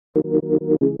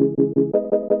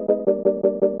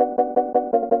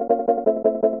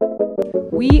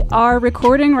We are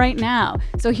recording right now.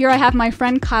 So here I have my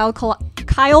friend Kyle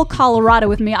Colorado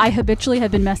with me. I habitually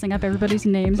have been messing up everybody's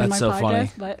names in my so podcast.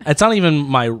 Funny. But it's not even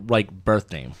my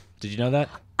birth name. Did you know that?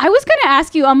 I was going to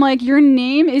ask you, I'm like, your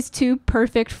name is too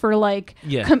perfect for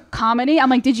comedy. I'm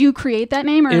like, did you create that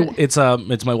name? Or? It's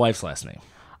my wife's last name.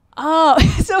 Oh,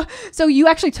 so you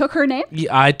actually took her name?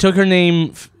 Yeah, I took her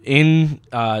name I'm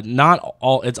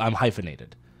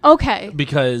hyphenated. Okay.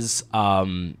 Because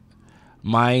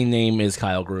my name is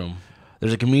Kyle Groom.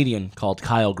 There's a comedian called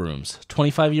Kyle Grooms,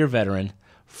 25-year veteran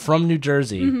from New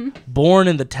Jersey, born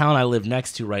in the town I live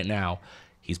next to right now.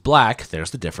 He's black. There's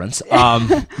the difference.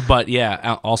 But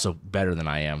yeah, also better than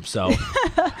I am. So,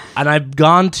 and I've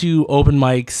gone to open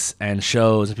mics and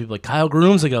shows, and people are like, Kyle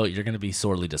Grooms. I go, you're going to be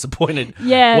sorely disappointed.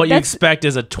 Yeah. What you expect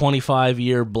is a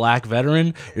 25-year black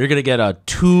veteran. You're going to get a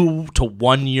 2 to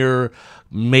 1 year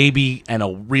maybe and a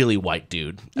really white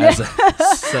dude. Yeah.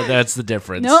 So that's the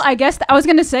difference. No, I guess I was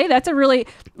going to say that's a really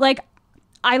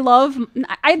I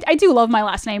do love my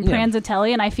last name,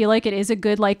 Pranzatelli, and I feel like it is a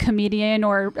good comedian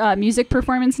or music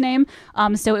performance name.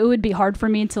 So it would be hard for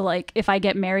me to if I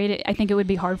get married, I think it would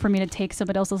be hard for me to take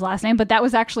somebody else's last name. But that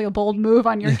was actually a bold move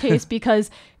on your case because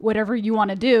whatever you want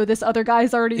to do, this other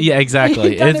guy's already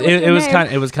exactly.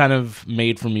 it was kind of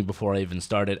made for me before I even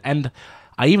started, and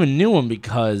I even knew him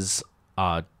because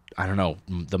I don't know,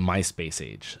 the MySpace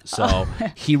age. So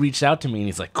he reached out to me and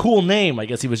he's like, cool name. I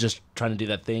guess he was just trying to do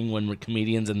that thing when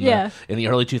comedians in the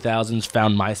early 2000s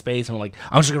found MySpace and were like,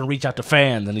 I'm just going to reach out to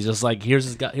fans. And he's just like,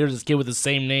 here's this kid with the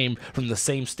same name from the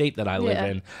same state that I live in.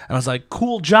 And I was like,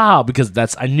 cool job, because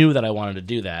I knew that I wanted to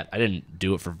do that. I didn't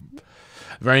do it for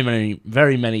very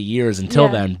many years until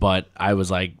then, but I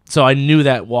was like, so I knew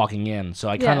that walking in. So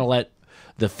I kind of let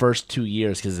the first 2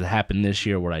 years, because it happened this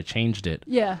year where I changed it.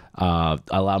 I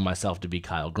allowed myself to be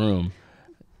Kyle Groom,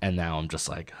 and now I'm just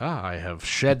like, I have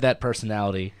shed that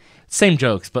personality. Same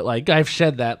jokes, but I've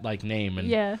shed that name.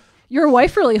 And your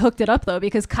wife really hooked it up though,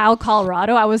 because Kyle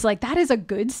Colorado, I was like, that is a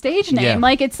good stage name.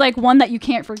 It's one that you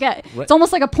can't forget. Right. It's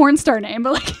almost like a porn star name,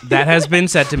 but that has been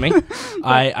said to me.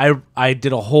 I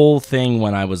did a whole thing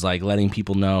when I was letting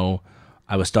people know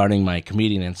I was starting my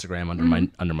comedian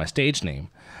Instagram under my stage name.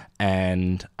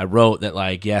 And I wrote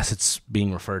that, yes, it's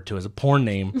being referred to as a porn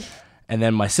name. And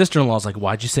then my sister-in-law was like,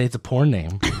 why'd you say it's a porn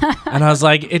name? And I was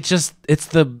like, it's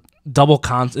the double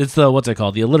it's the, what's it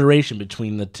called? The alliteration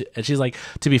between the two. And she's like,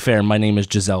 to be fair, my name is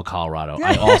Giselle Colorado.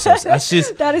 I also, that's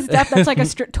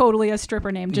that's totally a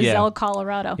stripper name, Giselle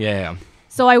Colorado. Yeah.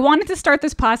 So I wanted to start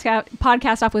this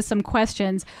podcast off with some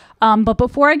questions. But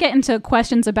before I get into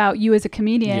questions about you as a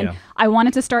comedian, I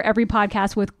wanted to start every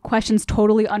podcast with questions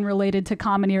totally unrelated to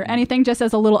comedy or anything, just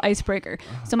as a little icebreaker.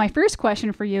 So my first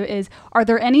question for you is, are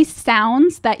there any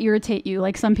sounds that irritate you?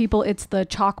 Like some people, it's the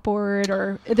chalkboard,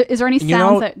 or is there any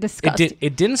sounds that disgust you?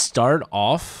 It didn't start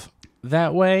off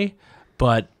that way,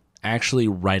 but actually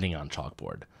writing on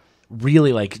chalkboard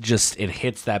really just it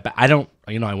hits that back.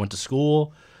 I went to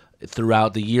school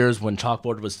throughout the years when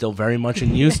chalkboard was still very much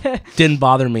in use. Didn't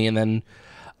bother me, and then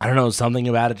I don't know, something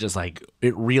about it just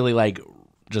it really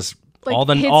just all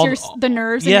the the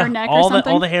nerves in your neck or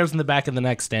something. All the hairs in the back of the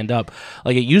neck stand up.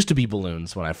 It used to be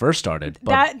balloons when I first started,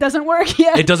 but that doesn't work.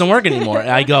 It doesn't work anymore.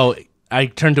 I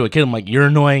turned to a kid, I'm like, you're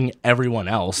annoying everyone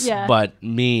else, but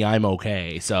me, I'm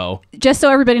okay. So just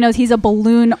so everybody knows, he's a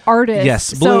balloon artist.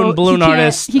 Yes, balloon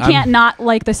artist. He can't not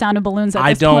like the sound of balloons at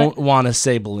I this point. don't want to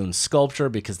say balloon sculpture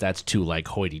because that's too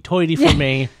hoity-toity for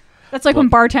me. That's when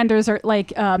bartenders are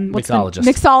mixologists.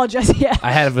 Mixologists, yeah.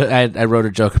 I wrote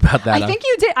a joke about that. I think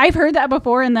you did. I've heard that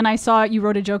before, and then I saw you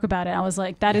wrote a joke about it. I was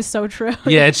like, that is so true.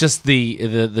 Yeah, it's just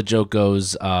the joke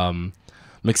goes,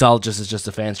 mixologist is just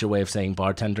a fancier way of saying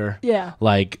bartender. Yeah.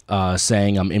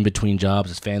 Saying I'm in between jobs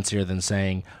is fancier than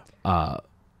saying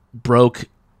broke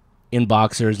in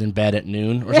boxers in bed at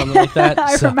noon or something like that.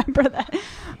 I remember that.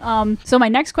 So my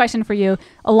next question for you,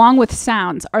 along with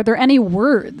sounds, are there any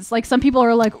words? Some people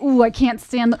are like, ooh, I can't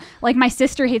stand, my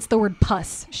sister hates the word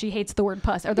puss. She hates the word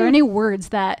puss. Are there any words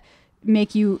that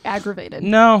make you aggravated?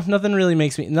 No, nothing really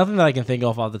makes me, nothing that I can think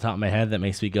of off the top of my head that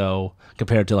makes me go,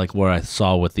 compared to where I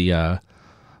saw with the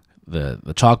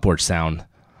chalkboard sound.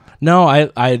 No,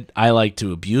 I like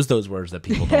to abuse those words that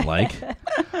people don't like.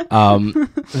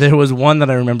 There was one that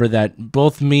I remember that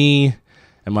both me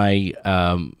and my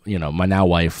my now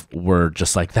wife were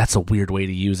just like, that's a weird way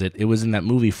to use it. It was in that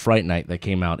movie Fright Night that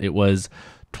came out. It was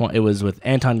with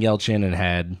Anton Yelchin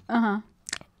and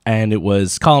and it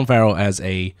was Colin Farrell as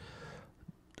a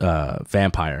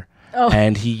vampire.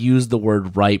 and he used the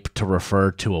word ripe to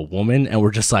refer to a woman, and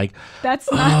we're just like,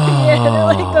 that's not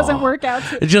that like doesn't work out.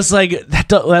 It's just like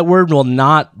that word will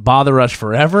not bother us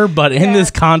forever, but in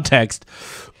this context,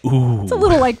 ooh. It's a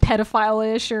little like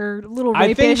pedophile-ish or a little rapish.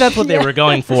 I think that's what they were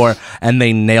going for, and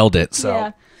they nailed it. So.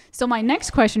 Yeah. So my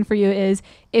next question for you is,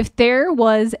 if there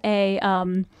was a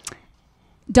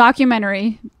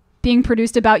documentary being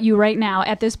produced about you right now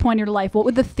at this point in your life, what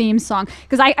would the theme song,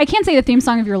 because I can't say the theme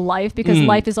song of your life because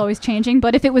life is always changing,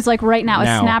 but if it was like right now,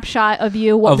 a snapshot of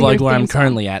you, what would be your theme where I'm song?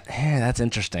 currently at. That's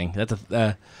interesting. That's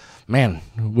a man,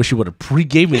 wish you would have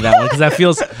pre-gave me that one, because that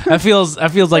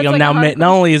feels like I'm now not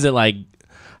only is it like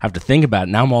I have to think about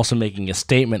it, now I'm also making a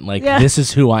statement like this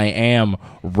is who I am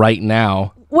right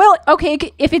now. Well, okay,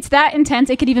 if it's that intense,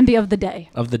 it could even be of the day.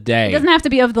 Of the day. It doesn't have to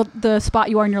be of the spot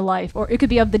you are in your life, or it could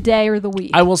be of the day or the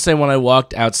week. I will say, when I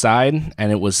walked outside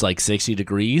and it was like 60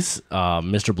 degrees,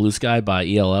 Mr. Blue Sky by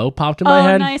ELO popped in my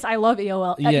head. Oh, nice. I love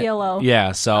ELO. ELO.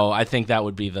 Yeah, so I think that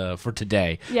would be for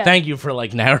today. Yeah. Thank you for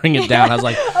like narrowing it down. I was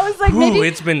like, maybe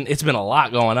it's been a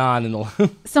lot going on.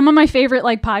 Some of my favorite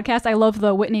like podcasts, I love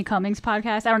the Whitney Cummings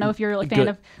podcast. I don't know if you're a fan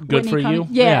of Good Whitney for Cummings.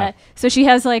 you. Yeah. So she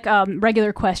has like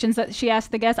regular questions that she asks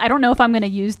the guests. I don't know if I'm going to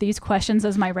use these questions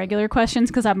as my regular questions,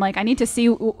 because I'm like, I need to see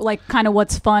like kind of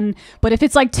what's fun. But if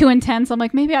it's like too intense, I'm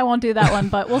like, maybe I won't do that one,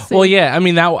 but we'll see. Well, yeah, I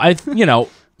mean,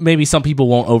 maybe some people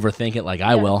won't overthink it like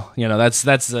I will.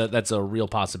 That's a real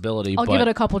possibility. I'll give it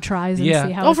a couple tries and see how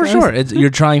it goes. Oh, for sure. You're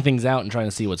trying things out and trying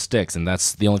to see what sticks, and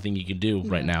that's the only thing you can do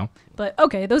right now. But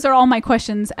okay, those are all my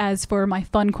questions as for my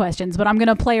fun questions, but I'm going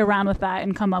to play around with that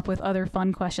and come up with other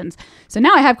fun questions. So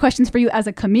now I have questions for you as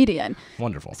a comedian.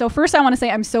 Wonderful. So first I want to say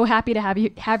I'm so happy to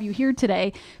have you here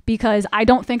today, because I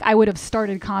don't think I would have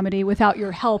started comedy without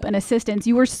your help and assistance.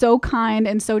 You were so kind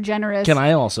and so generous. Can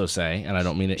I also say, and I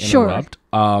don't mean to interrupt,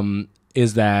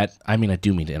 is that, I mean, I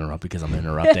do mean to interrupt because I'm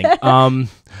interrupting.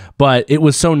 But it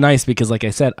was so nice because, like I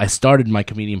said, I started my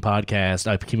comedian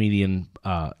podcast, comedian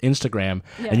Instagram,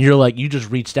 and you just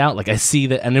reached out. Like, I see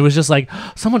that, and it was just like,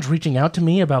 someone's reaching out to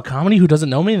me about comedy who doesn't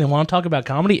know me and they want to talk about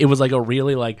comedy. It was like a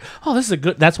really like, oh, this is a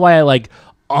good, that's why I like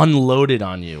unloaded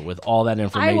on you with all that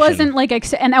information. I wasn't like,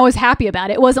 and I was happy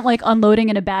about it. It wasn't like unloading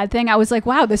in a bad thing. I was like,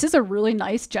 wow, this is a really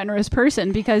nice, generous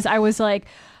person, because I was like,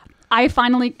 I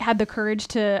finally had the courage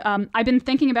to, I've been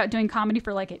thinking about doing comedy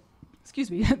for like,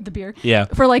 excuse me, the beer. Yeah.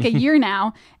 For like a year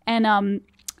now. And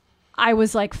I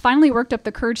was like, finally worked up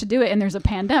the courage to do it, and there's a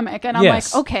pandemic. And I'm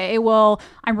like, okay, well,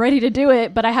 I'm ready to do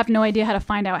it, but I have no idea how to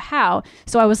find out how.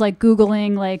 So I was like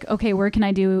Googling like, okay, where can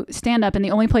I do stand-up? And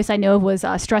the only place I know of was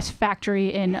Stress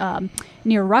Factory in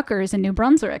near Rutgers in New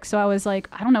Brunswick. So I was like,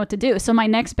 I don't know what to do. So my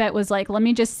next bet was like, let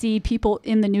me just see people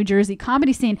in the New Jersey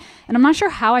comedy scene. And I'm not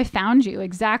sure how I found you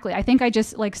exactly. I think I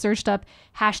just like searched up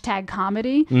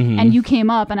 #comedy and you came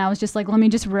up, and I was just like, let me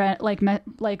just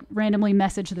randomly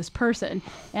message this person.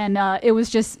 And it was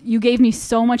just, you gave me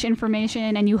so much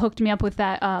information, and you hooked me up with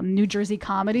that New Jersey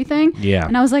comedy thing. Yeah.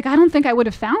 And I was like, I don't think I would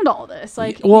have found all this.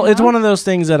 Like, well, it's one of those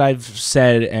things that I've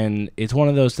said, and it's one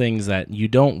of those things that you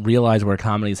don't realize where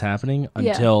comedy is happening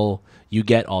until you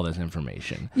get all this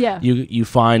information. Yeah. You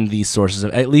find these sources,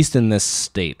 at least in this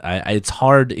state. It's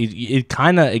hard. It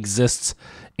kind of exists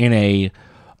in a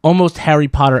almost Harry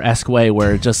Potter-esque way,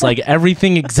 where just like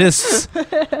everything exists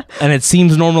and it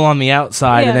seems normal on the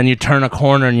outside, and then you turn a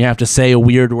corner and you have to say a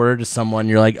weird word to someone.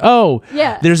 You're like, oh,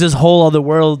 there's this whole other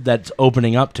world that's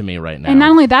opening up to me right now. And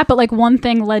not only that, but like one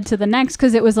thing led to the next,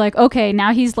 because it was like, okay,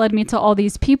 now he's led me to all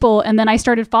these people, and then I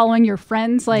started following your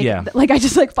friends. Like I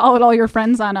just like followed all your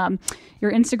friends on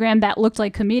your Instagram that looked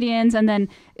like comedians, and then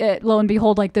lo and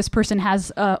behold, like this person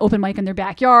has open mic in their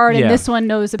backyard, and this one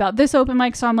knows about this open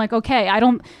mic. So I'm like, okay,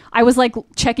 I was like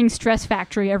checking Stress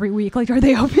Factory every week, like, are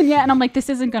they open yet? And I'm like, this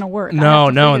isn't gonna work. No,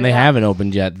 and they haven't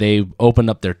opened yet. They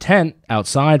opened up their tent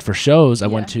outside for shows. I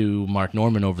went to Mark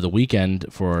Norman over the weekend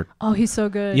for. Oh, he's so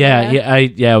good.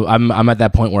 I'm at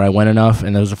that point where I went enough,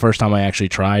 and it was the first time I actually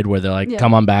tried. Where they're like,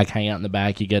 come on back, hang out in the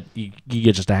back. You get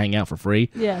just to hang out for free.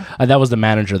 Yeah. That was the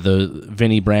manager, the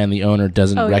Vinny Brand, the owner,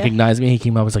 doesn't recognize me. He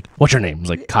came up, was like, what's your name? I was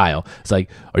like, Kyle. It's like,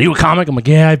 are you a comic? I'm like,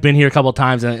 yeah, I've been here a couple of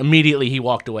times. And immediately he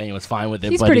walked away and was fine with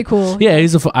it. He's pretty cool. Yeah,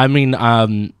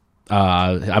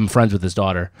 I'm friends with his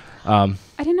daughter. I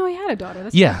didn't know he had a daughter.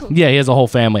 That's yeah, so cool. Yeah, he has a whole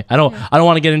family. I don't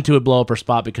want to get into it, blow up her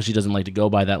spot, because she doesn't like to go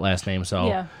by that last name.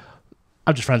 So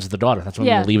I'm just friends with the daughter. That's what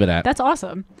I'm going to leave it at. That's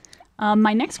awesome.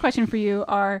 My next question for you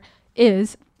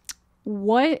is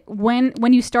when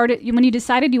you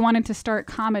decided you wanted to start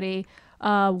comedy,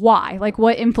 why? Like,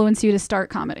 what influenced you to start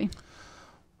comedy?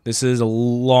 This is a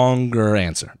longer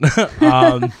answer.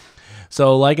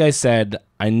 So like I said,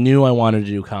 I knew I wanted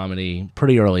to do comedy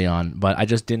pretty early on, but I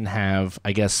just didn't have,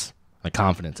 I guess, my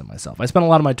confidence in myself. I spent a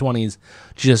lot of my 20s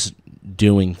just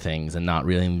doing things and not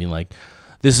really being like,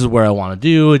 this is where I want to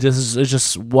do. It's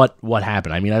just what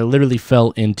happened. I mean, I literally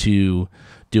fell into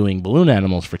doing balloon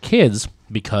animals for kids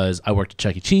because I worked at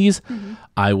Chuck E. Cheese.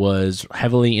 I was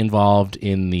heavily involved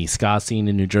in the ska scene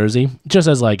in New Jersey, just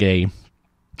as like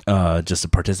just a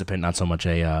participant, not so much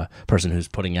a person who's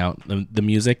putting out the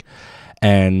music.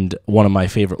 And one of my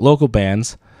favorite local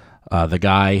bands, the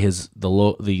guy, the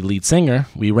lead singer,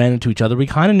 we ran into each other. We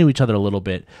kind of knew each other a little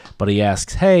bit, but he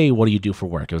asks, hey, what do you do for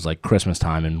work? It was like Christmas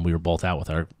time, and we were both out with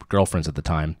our girlfriends at the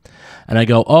time. And I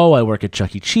go, oh, I work at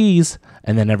Chuck E. Cheese.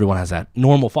 And then everyone has that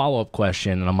normal follow-up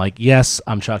question. And I'm like, yes,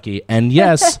 I'm Chucky. And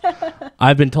yes,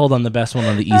 I've been told I'm the best one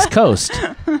on the East Coast.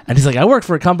 And he's like, I work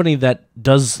for a company that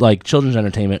does like children's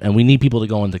entertainment, and we need people to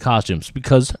go into costumes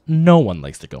because no one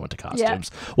likes to go into costumes.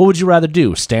 Yeah. What would you rather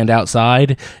do? Stand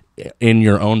outside in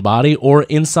your own body or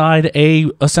inside a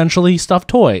essentially stuffed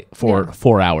toy for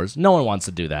 4 hours? No one wants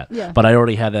to do that. Yeah. But I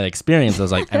already had that experience. I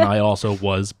was like, and I also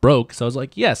was broke. So I was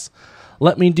like, yes,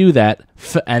 let me do that.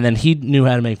 And then he knew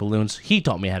how to make balloons. He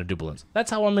taught me how to do balloons.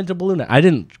 That's how I'm into ballooning. I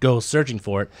didn't go searching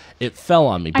for it. It fell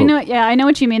on me. I know. Yeah, I know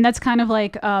what you mean. That's kind of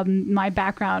like my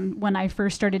background when I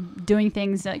first started doing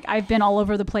things. Like, I've been all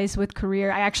over the place with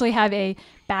career. I actually have a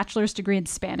bachelor's degree in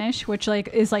Spanish, which like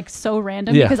is like so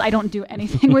random because I don't do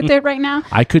anything with it right now.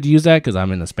 I could use that because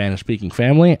I'm in a Spanish-speaking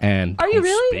family and are you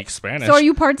really? Speak Spanish. So are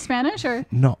you part Spanish or?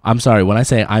 No, I'm sorry. When I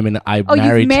say I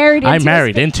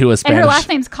married into a Spanish. And her last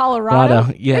name's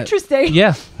Colorado. Yeah. Interesting.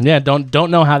 Yeah.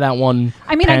 Don't know how that one.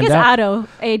 I mean, I guess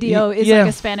ADO is like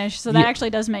a Spanish, so that actually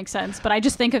does make sense. But I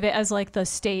just think of it as like the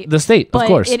state. The state, of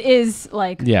course. It is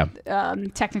like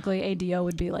technically ADO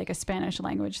would be like a Spanish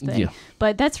language thing. Yeah.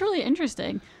 But that's really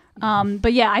interesting.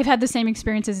 But yeah, I've had the same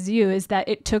experience as you, is that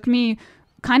it took me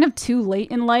kind of too late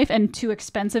in life and too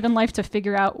expensive in life to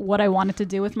figure out what I wanted to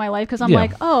do with my life. Because I'm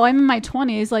like, oh, I'm in my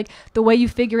 20s. Like, the way you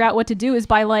figure out what to do is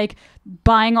by like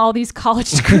buying all these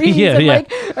college degrees and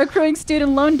like accruing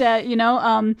student loan debt, you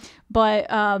know?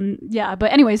 But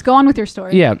anyways, go on with your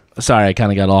story. Yeah. Sorry, I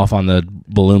kind of got off on the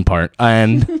balloon part.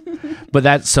 And but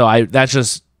that's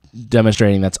just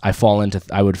demonstrating that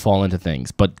I would fall into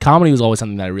things. But comedy was always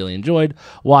something that I really enjoyed.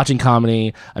 Watching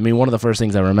comedy, I mean, one of the first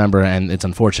things I remember, and it's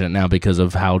unfortunate now because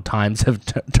of how times have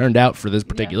turned out for this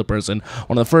particular person,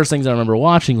 one of the first things I remember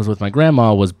watching was with my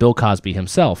grandma was Bill Cosby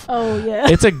himself. Oh yeah.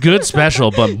 It's a good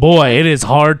special, but boy, it is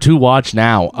hard to watch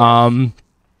now.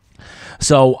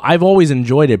 So I've always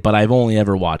enjoyed it, but I've only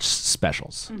ever watched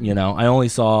specials. You know, I only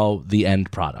saw the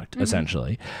end product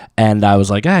essentially, and I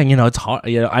was like, it's hard.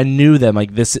 You know, I knew them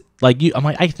like this, like you. I'm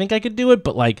like, I think I could do it,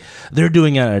 but like they're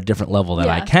doing it at a different level than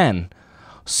I can.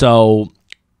 So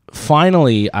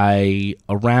finally,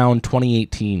 around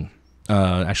 2018,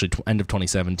 actually end of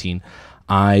 2017,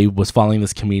 I was following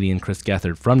this comedian, Chris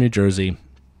Gethard from New Jersey.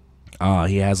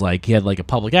 He had like a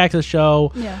public access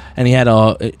show, and he had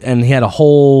a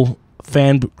whole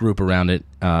fan group around it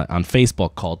on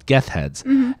Facebook called Geth Heads,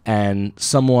 and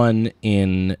someone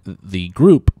in the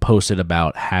group posted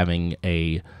about having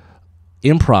a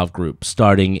improv group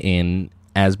starting in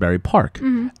Asbury Park,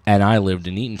 and I lived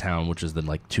in Eatontown, which is then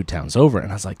like 2 towns over,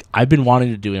 and I was like, I've been wanting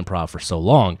to do improv for so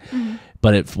long,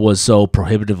 but it was so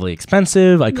prohibitively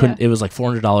expensive. I couldn't. It was like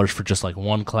 $400 for just like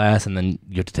one class, and then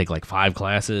you have to take like 5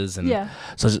 classes, and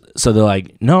so they're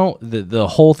like, no, the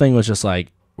whole thing was just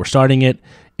like, we're starting it.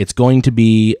 It's going to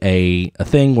be a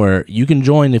thing where you can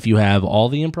join if you have all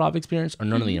the improv experience or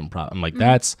none of the improv. I'm like,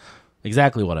 that's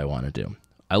exactly what I want to do.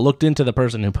 I looked into the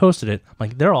person who posted it. I'm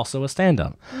like, they're also a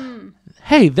stand-up.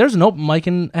 Hey, there's an open mic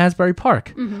in Asbury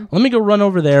Park. Let me go run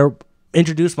over there,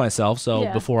 introduce myself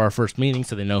before our first meeting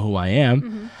so they know who I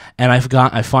am. And I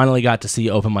finally got to see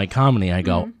open mic comedy. I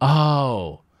go,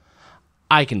 oh,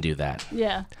 I can do that.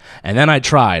 Yeah. And then I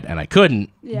tried and I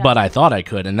couldn't, but I thought I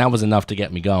could, and that was enough to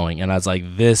get me going. And I was like,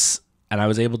 and I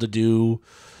was able to do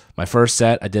my first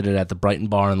set. I did it at the Brighton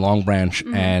Bar in Long Branch,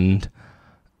 and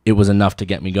it was enough to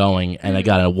get me going. And I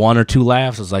got a 1 or 2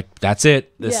 laughs. I was like, that's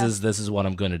it. This is what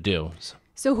I'm going to do.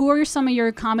 So who are some of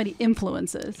your comedy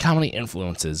influences?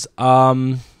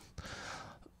 I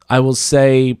will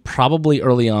say probably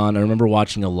early on, I remember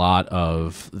watching a lot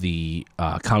of the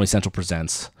Comedy Central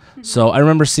Presents. So I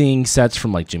remember seeing sets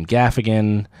from like Jim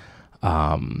Gaffigan,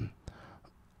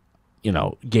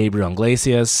 Gabriel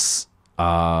Iglesias,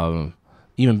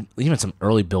 even some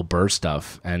early Bill Burr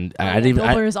stuff. And Bill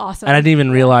Burr is awesome. And I didn't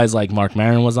even realize like Mark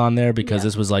Maron was on there because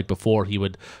this was like before he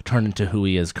would turn into who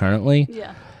he is currently.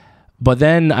 Yeah. But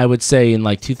then I would say in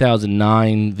like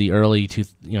 2009, the early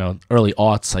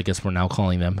aughts, I guess we're now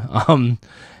calling them.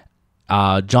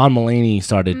 John Mulaney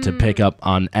started to pick up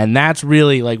on, and that's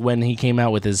really like when he came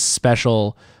out with his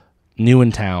special New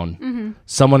in Town.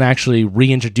 Someone actually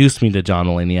reintroduced me to John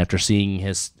Mulaney after seeing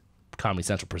his Comedy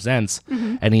Central Presents,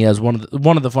 and he has one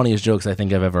of the funniest jokes I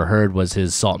think I've ever heard was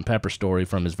his Salt and Pepper story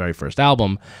from his very first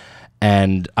album,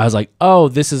 and I was like, oh,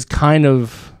 this is kind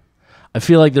of, I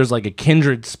feel like there's like a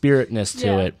kindred spiritness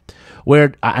to it,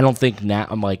 where I don't think now,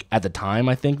 I'm like, at the time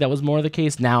I think that was more the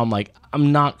case. Now I'm like,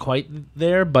 I'm not quite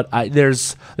there, but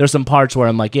there's some parts where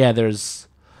I'm like, yeah, there's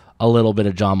a little bit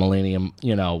of John Mulaney,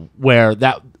 you know, where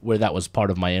that was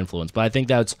part of my influence. But I think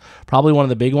that's probably one of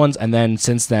the big ones. And then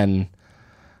since then,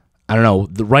 I don't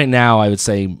know. Right now, I would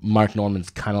say Mark Norman's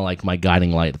kind of like my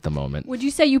guiding light at the moment. Would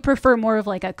you say you prefer more of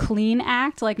like a clean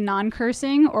act, like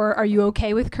non-cursing, or are you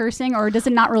okay with cursing, or does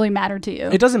it not really matter to you?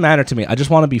 It doesn't matter to me. I just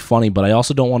want to be funny, but I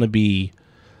also don't want to be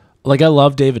like, I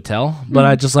love Dave Attell, but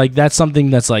I just like, that's something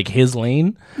that's like his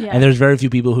lane. Yeah. And there's very few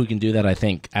people who can do that, I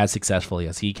think, as successfully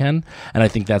as he can. And I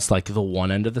think that's like the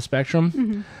one end of the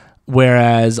spectrum.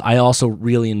 Whereas I also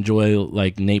really enjoy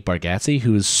like Nate Bargatze,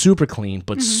 who is super clean,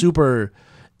 but super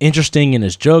interesting in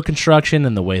his joke construction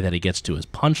and the way that he gets to his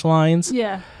punchlines.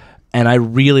 Yeah. And I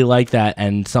really like that,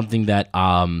 and something that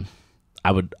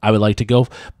I would like to go.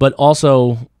 But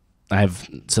also,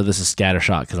 so this is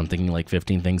scattershot because I'm thinking like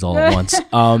 15 things all at once.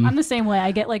 I'm the same way.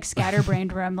 I get like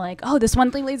scatterbrained where I'm like, oh, this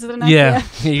one thing leads to the next. Yeah.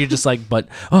 You're just like, but,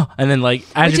 and then like,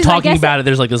 as you're talking about it,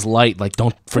 there's like this light, like,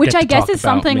 don't forget to talk about me. Which I guess is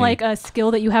something like a skill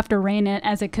that you have to rein it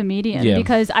as a comedian,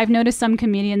 because I've noticed some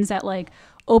comedians that like,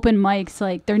 open mics,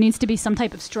 like there needs to be some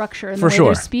type of structure in the way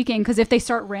they're speaking, because if they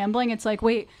start rambling, it's like,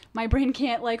 wait, my brain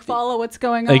can't like follow what's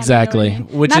going on. Exactly. You know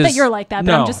what I mean? Not that you're like that,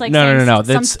 but I'm just like, no.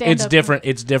 It's different.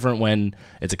 It's different when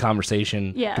it's a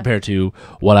conversation compared to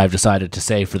what I've decided to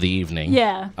say for the evening.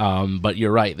 Yeah. But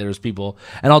you're right. There's people,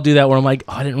 and I'll do that where I'm like,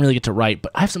 oh, I didn't really get to write,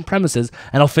 but I have some premises,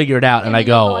 and I'll figure it out, and I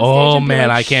go, oh man,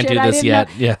 like, I can't do this yet.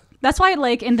 Yeah. That's why,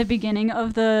 like, in the beginning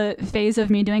of the phase of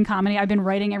me doing comedy, I've been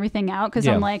writing everything out, because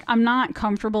I'm like, I'm not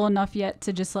comfortable enough yet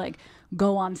to just, like,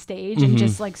 go on stage and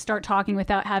just, like, start talking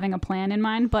without having a plan in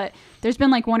mind. But there's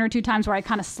been, like, 1 or 2 times where I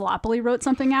kind of sloppily wrote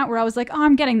something out where I was like, oh,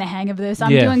 I'm getting the hang of this.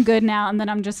 I'm doing good now. And then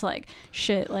I'm just like,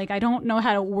 shit, like, I don't know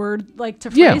how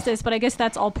to phrase this, but I guess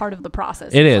that's all part of the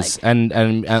process. It is. Like,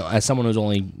 and as someone who's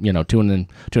only,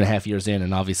 2.5 years in,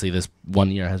 and obviously this 1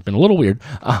 year has been a little weird,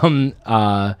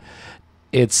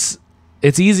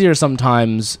 it's easier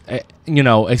sometimes,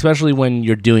 especially when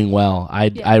you're doing well.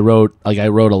 I wrote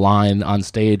a line on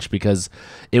stage because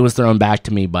it was thrown back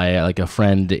to me by like a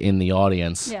friend in the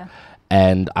audience,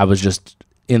 and I was just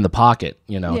in the pocket,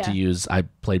 to use. I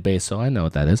played bass, so I know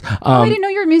what that is. I didn't know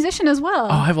you're a musician as well. Oh,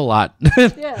 I have a lot.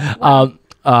 Wow.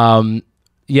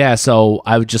 So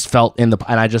I just felt and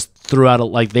I just threw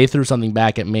out they threw something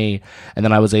back at me, and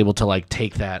then I was able to like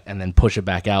take that and then push it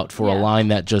back out for a line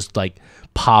that just like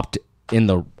popped in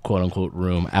the quote unquote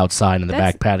room outside in the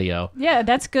back patio. Yeah,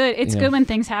 that's good. It's good when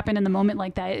things happen in the moment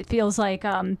like that. It feels like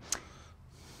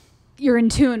you're in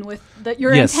tune with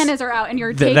your antennas are out and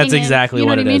you're taking that's exactly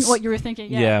what it is. What you were thinking.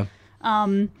 Yeah.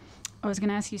 I was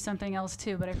gonna ask you something else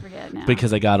too, but I forget now.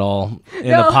 Because I got all in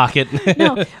the pocket.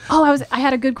 No. Oh, I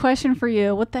had a good question for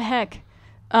you. What the heck?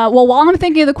 Well, while I'm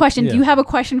thinking of the question, do you have a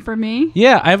question for me?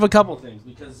 Yeah, I have a couple things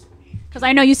because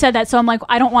I know you said that, so I'm like,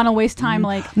 I don't want to waste time.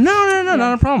 Like, no,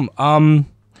 not a problem.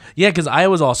 Because I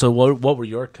was also. What were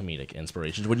your comedic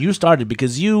inspirations when you started?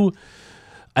 Because you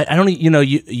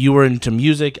were into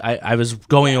music. I was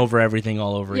going over everything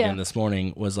all over again this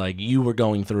morning. Was like you were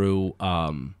going through,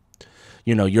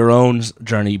 your own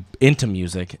journey into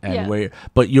music, and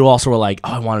but you also were like,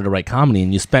 oh, I wanted to write comedy,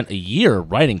 and you spent a year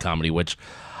writing comedy, which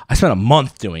I spent a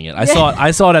month doing it. I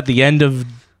saw it at the end of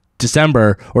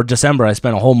December. I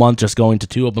spent a whole month just going to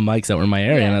 2 open mics that were in my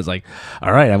area, and I was like,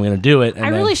 all right, I'm going to do it. And I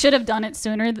really should have done it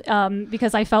sooner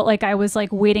because I felt like I was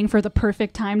like waiting for the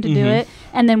perfect time to do it,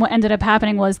 and then what ended up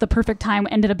happening was the perfect time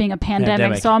ended up being a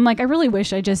pandemic. So I'm like, I really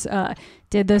wish I just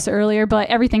did this earlier, but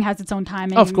everything has its own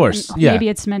timing. Of course, maybe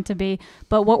it's meant to be.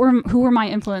 But who were my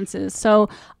influences? So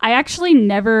I actually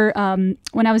never,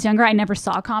 when I was younger, I never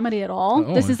saw comedy at all.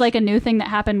 This is like a new thing that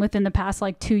happened within the past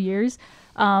like 2 years.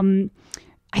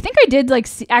 I think I did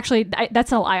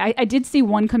that's a lie. I did see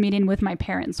one comedian with my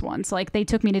parents once. Like they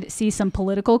took me to see some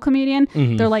political comedian.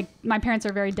 They're like, my parents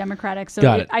are very democratic,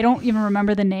 so I don't even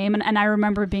remember the name. And I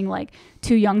remember being like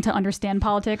too young to understand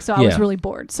politics, so I was really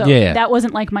bored. So that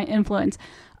wasn't like my influence.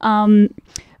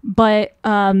 But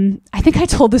I think I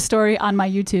told the story on my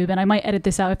YouTube, and I might edit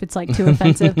this out if it's like too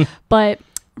offensive. But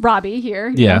Robbie here,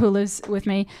 you know, who lives with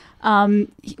me,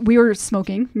 we were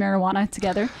smoking marijuana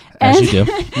together. As you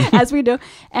do. As we do.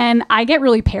 And I get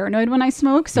really paranoid when I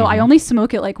smoke. So I only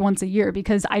smoke it like once a year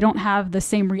because I don't have the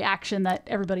same reaction that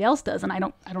everybody else does. And I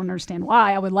don't understand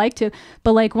why. I would like to.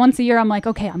 But like once a year, I'm like,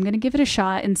 okay, I'm going to give it a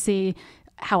shot and see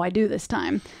how I do this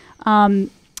time. And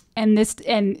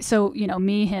so, you know,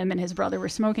 me, him, and his brother were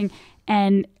smoking,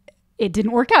 and it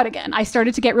didn't work out again. I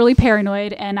started to get really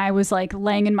paranoid, and I was like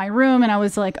laying in my room, and I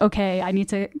was like, okay, I need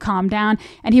to calm down.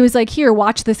 And he was like, here,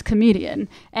 watch this comedian.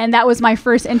 And that was my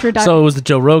first introduction. So it was the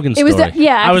Joe Rogan story.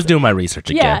 I was doing my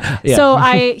research again. Yeah. So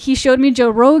he showed me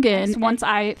Joe Rogan. Once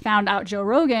I found out Joe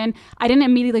Rogan, I didn't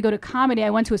immediately go to comedy.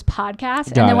 I went to his podcast.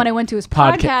 And then when I went to his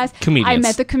podcast, I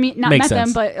met the comedian, not met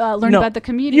them, but learned about the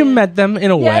comedian. You met them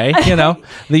in a way, you know,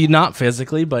 not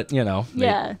physically, but you know.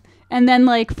 Yeah. And then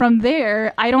like from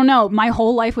there, I don't know, my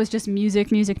whole life was just music.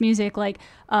 Like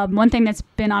one thing that's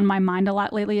been on my mind a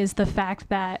lot lately is the fact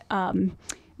that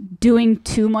doing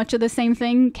too much of the same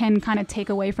thing can kind of take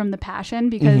away from the passion,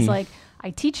 because like I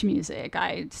teach music,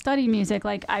 I study music,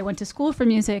 like I went to school for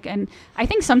music. And I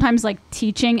think sometimes like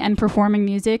teaching and performing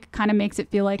music kind of makes it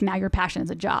feel like now your passion is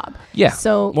a job. Yeah.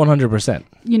 So 100%.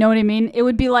 You know what I mean? It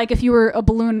would be like if you were a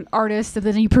balloon artist and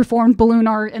then you performed balloon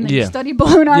art and then you studied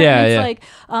balloon art. Yeah, and it's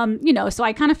like, you know, so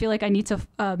I kind of feel like I need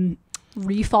to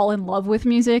re-fall in love with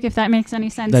music, if that makes any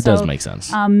sense. That does make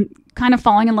sense. Kind of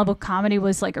falling in love with comedy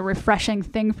was like a refreshing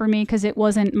thing for me because it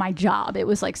wasn't my job. It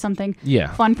was like something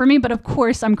fun for me. But of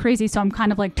course, I'm crazy, so I'm kind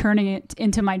of like turning it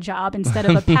into my job instead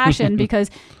of a passion, because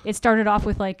it started off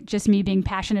with like just me being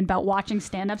passionate about watching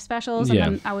stand-up specials, and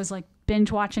then I was like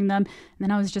binge watching them, and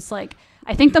then I was just like,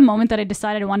 I think the moment that I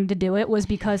decided I wanted to do it was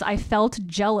because I felt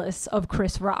jealous of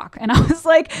Chris Rock, and I was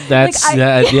like,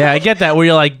 I get that, where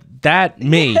you're like, Chris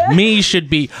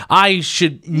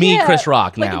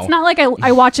Rock now. Like, it's not like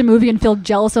I watch a movie and feel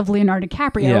jealous of Leonardo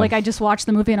DiCaprio. Like I just watched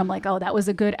the movie and I'm like, oh, that was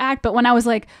a good act. But when I was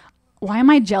like, why am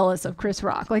I jealous of Chris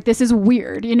Rock? Like, this is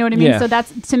weird. You know what I mean? So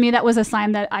to me, that was a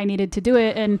sign that I needed to do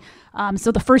it. And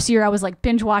so the first year I was like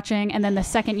binge watching, and then the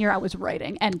second year I was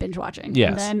writing and binge watching. Yes.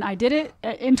 And then I did it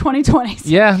in 2020. So.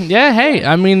 Yeah. Hey,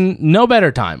 I mean, no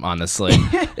better time, honestly.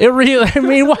 It really, I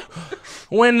mean,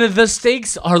 when the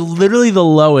stakes are literally the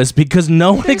lowest, because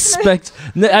no one expects,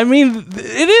 I mean,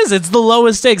 it's the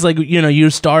lowest stakes. Like, you know, you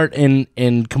start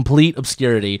in complete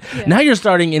obscurity. Yeah. Now you're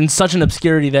starting in such an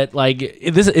obscurity that like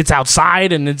it's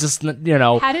outside, and it's just, you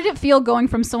know. How did it feel going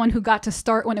from someone who got to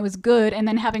start when it was good and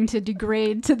then having to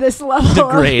degrade to this level?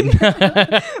 Degrade.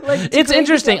 It's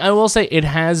interesting. I will say it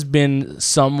has been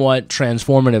somewhat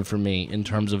transformative for me in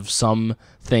terms of some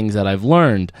things that I've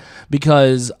learned,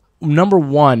 because number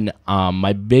one,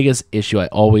 my biggest issue I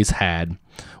always had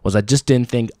was I just didn't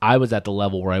think I was at the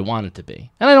level where I wanted to be.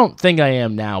 And I don't think I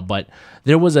am now, but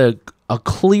there was a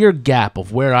clear gap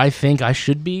of where I think I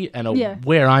should be and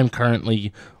where I'm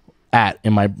currently at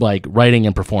in my like writing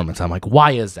and performance. I'm like,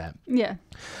 why is that? Yeah.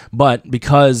 But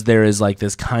because there is like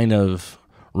this kind of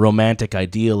romantic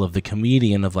ideal of the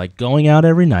comedian of like going out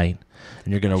every night,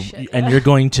 and you're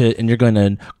going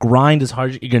to grind as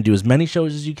hard as you're going to do as many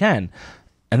shows as you can.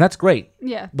 And that's great.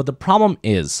 Yeah. But the problem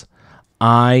is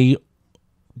I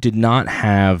did not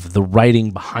have the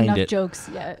writing behind enough it. Jokes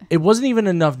yet. It wasn't even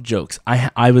enough jokes.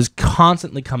 I was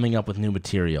constantly coming up with new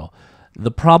material.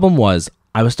 The problem was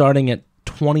I was starting at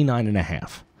 29 and a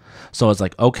half. So I was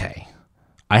like, okay,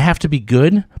 I have to be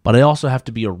good, but I also have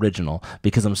to be original,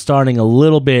 because I'm starting a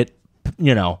little bit,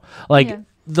 you know, like... Yeah.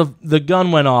 The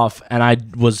gun went off and I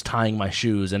was tying my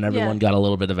shoes, and everyone got a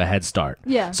little bit of a head start.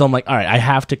 Yeah. So I'm like, all right, I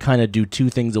have to kind of do two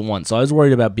things at once. So I was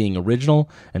worried about being original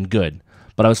and good,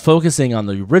 but I was focusing on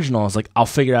the original. I was like, I'll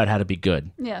figure out how to be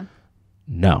good. Yeah.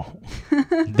 No,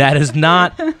 that's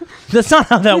not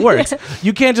how that works.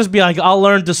 You can't just be like, I'll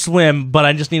learn to swim, but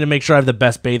I just need to make sure I have the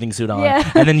best bathing suit on. Yeah.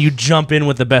 And then you jump in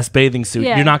with the best bathing suit.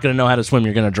 Yeah. You're not going to know how to swim.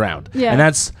 You're going to drown.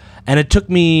 Yeah. And it took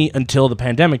me until the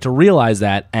pandemic to realize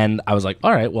that. And I was like,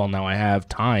 all right, well, now I have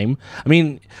time. I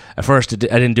mean, at first, I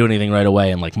didn't do anything right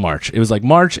away in like March. It was like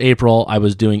March, April, I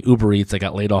was doing Uber Eats. I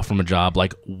got laid off from a job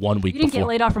like 1 week before. You didn't get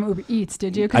laid off from Uber Eats,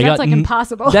 did you? Because that's like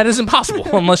impossible. That is impossible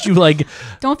unless you like...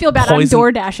 Don't feel bad. I'm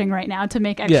door dashing right now to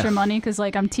make extra money, because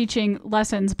like I'm teaching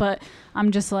lessons, but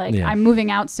I'm just like, I'm moving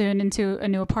out soon into a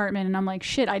new apartment, and I'm like,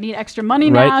 shit, I need extra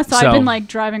money now. So I've been like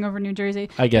driving over New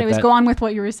Jersey. I get Anyways, that. go on with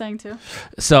what you were saying too.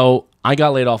 So So I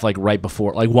got laid off like right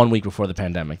before, like 1 week before the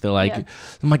pandemic. They're like,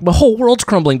 I'm like, the whole world's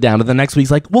crumbling down. And the next week's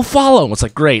like, we'll follow. It's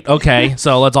like, great. Okay.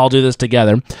 So let's all do this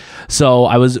together. So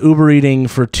I was Uber eating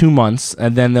for 2 months.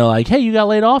 And then they're like, hey, you got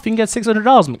laid off. You can get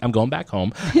 $600. I'm going back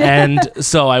home. And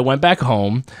so I went back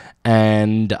home.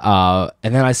 And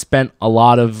then I spent a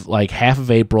lot of like half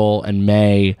of April and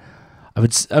May, I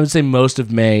would say most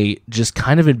of May, just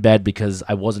kind of in bed because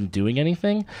I wasn't doing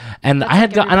anything, and I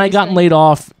had gotten laid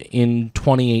off in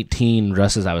 2018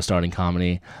 just as I was starting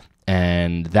comedy,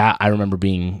 and that I remember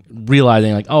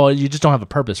realizing like, oh, you just don't have a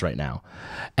purpose right now,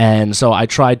 and so I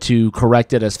tried to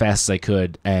correct it as fast as I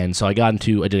could, and so I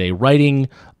did a writing.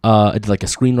 I did like a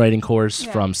screenwriting course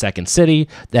from Second City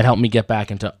that helped me get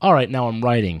back into, all right, now I'm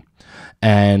writing.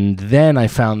 And then I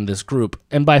found this group.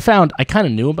 And I kind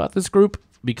of knew about this group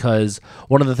because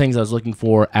one of the things I was looking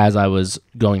for as I was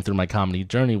going through my comedy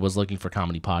journey was looking for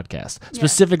comedy podcasts,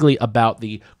 specifically about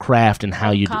the craft and how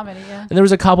you comedy, do. And there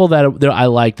was a couple that I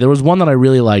liked. There was one that I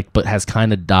really liked but has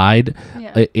kind of died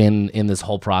in this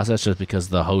whole process just because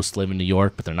the hosts live in New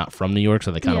York, but they're not from New York,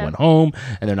 so they kind of went home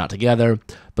and they're not together.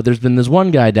 But there's been this one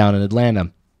guy down in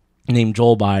Atlanta named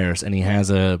Joel Byers, and he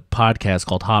has a podcast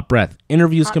called Hot Breath.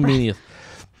 Interviews comedians.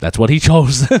 That's what he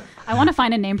chose. I want to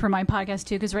find a name for my podcast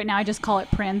too, because right now I just call it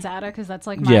Pranzata because that's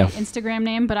like my Instagram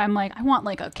name. But I'm like, I want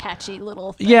like a catchy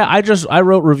little thing. Yeah, I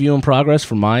wrote Review in Progress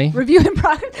for my Review in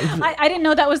Progress. I didn't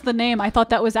know that was the name. I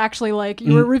thought that was actually like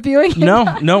you were reviewing.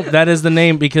 No, that is the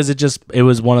name because it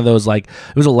was one of those like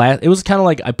it was kind of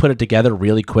like I put it together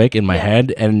really quick in my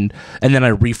head and then I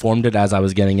reformed it as I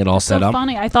was getting it all set up.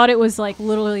 Funny. I thought it was like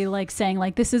literally like saying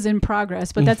like this is in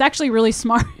progress, but that's actually really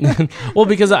smart. Well,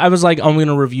 because I was like, I'm going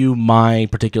to review my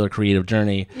particular creative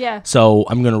journey. Yeah. So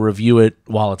I'm going to review it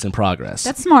while it's in progress.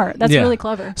 That's smart. That's really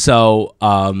clever. So,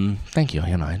 thank you.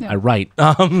 I write.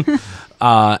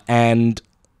 And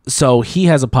so he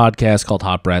has a podcast called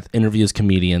Hot Breath, interviews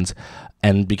comedians.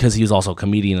 And because he was also a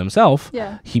comedian himself,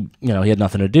 he had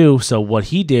nothing to do. So what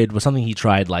he did was something he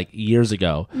tried like years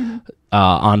ago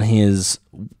on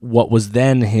what was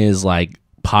then his like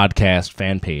podcast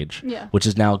fan page, which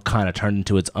is now kind of turned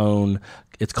into its own.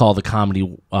 It's called the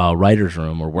Comedy Writers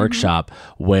Room or Workshop,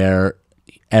 where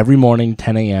every morning,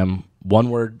 10 a.m.,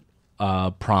 one word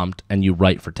prompt, and you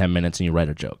write for 10 minutes and you write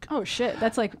a joke. Oh, shit.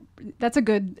 That's a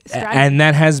good strategy. And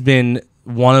that has been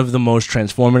one of the most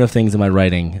transformative things in my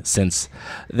writing since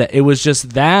that. It was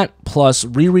just that plus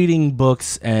rereading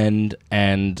books and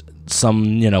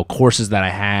some, courses that I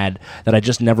had that I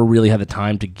just never really had the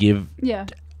time to give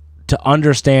to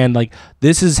understand, like,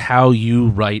 this is how you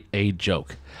write a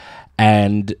joke.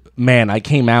 And man, I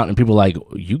came out and people were like,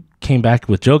 you came back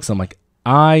with jokes. I'm like,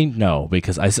 I know,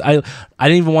 because I didn't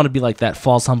even want to be like that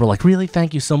false humble, like, really,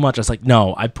 thank you so much. I was like,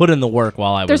 no, I put in the work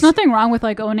while I was. There's nothing wrong with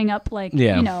like owning up, like,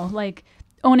 like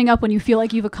owning up when you feel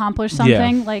like you've accomplished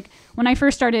something. Yeah. Like when I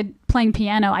first started playing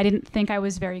piano, I didn't think I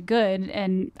was very good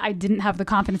and I didn't have the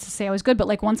confidence to say I was good. But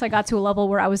like once I got to a level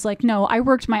where I was like, no, I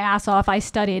worked my ass off. I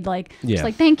studied, like, just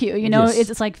like, thank you.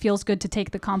 It's like feels good to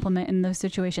take the compliment in those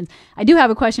situations. I do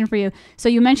have a question for you. So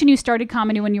you mentioned you started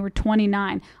comedy when you were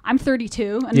 29. I'm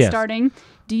 32 and starting.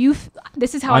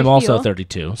 This is how I'm I feel. also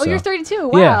 32. Oh, you're 32.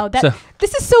 Wow. Yeah,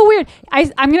 this is so weird.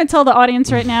 I'm going to tell the audience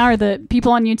right now, or the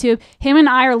people on YouTube, him and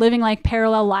I are living like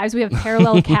parallel lives. We have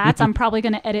parallel cats. I'm probably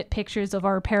going to edit pictures of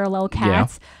our parallel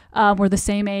cats. We're the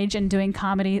same age and doing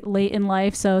comedy late in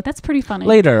life. So that's pretty funny.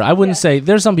 Later. I wouldn't say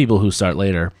there's some people who start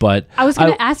later, but I was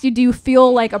going to ask you, do you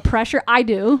feel like a pressure? I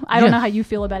do. I don't know how you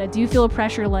feel about it. Do you feel a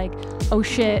pressure like, oh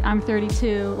shit, I'm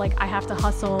 32. Like I have to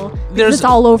hustle. It's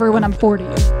all over when I'm 40.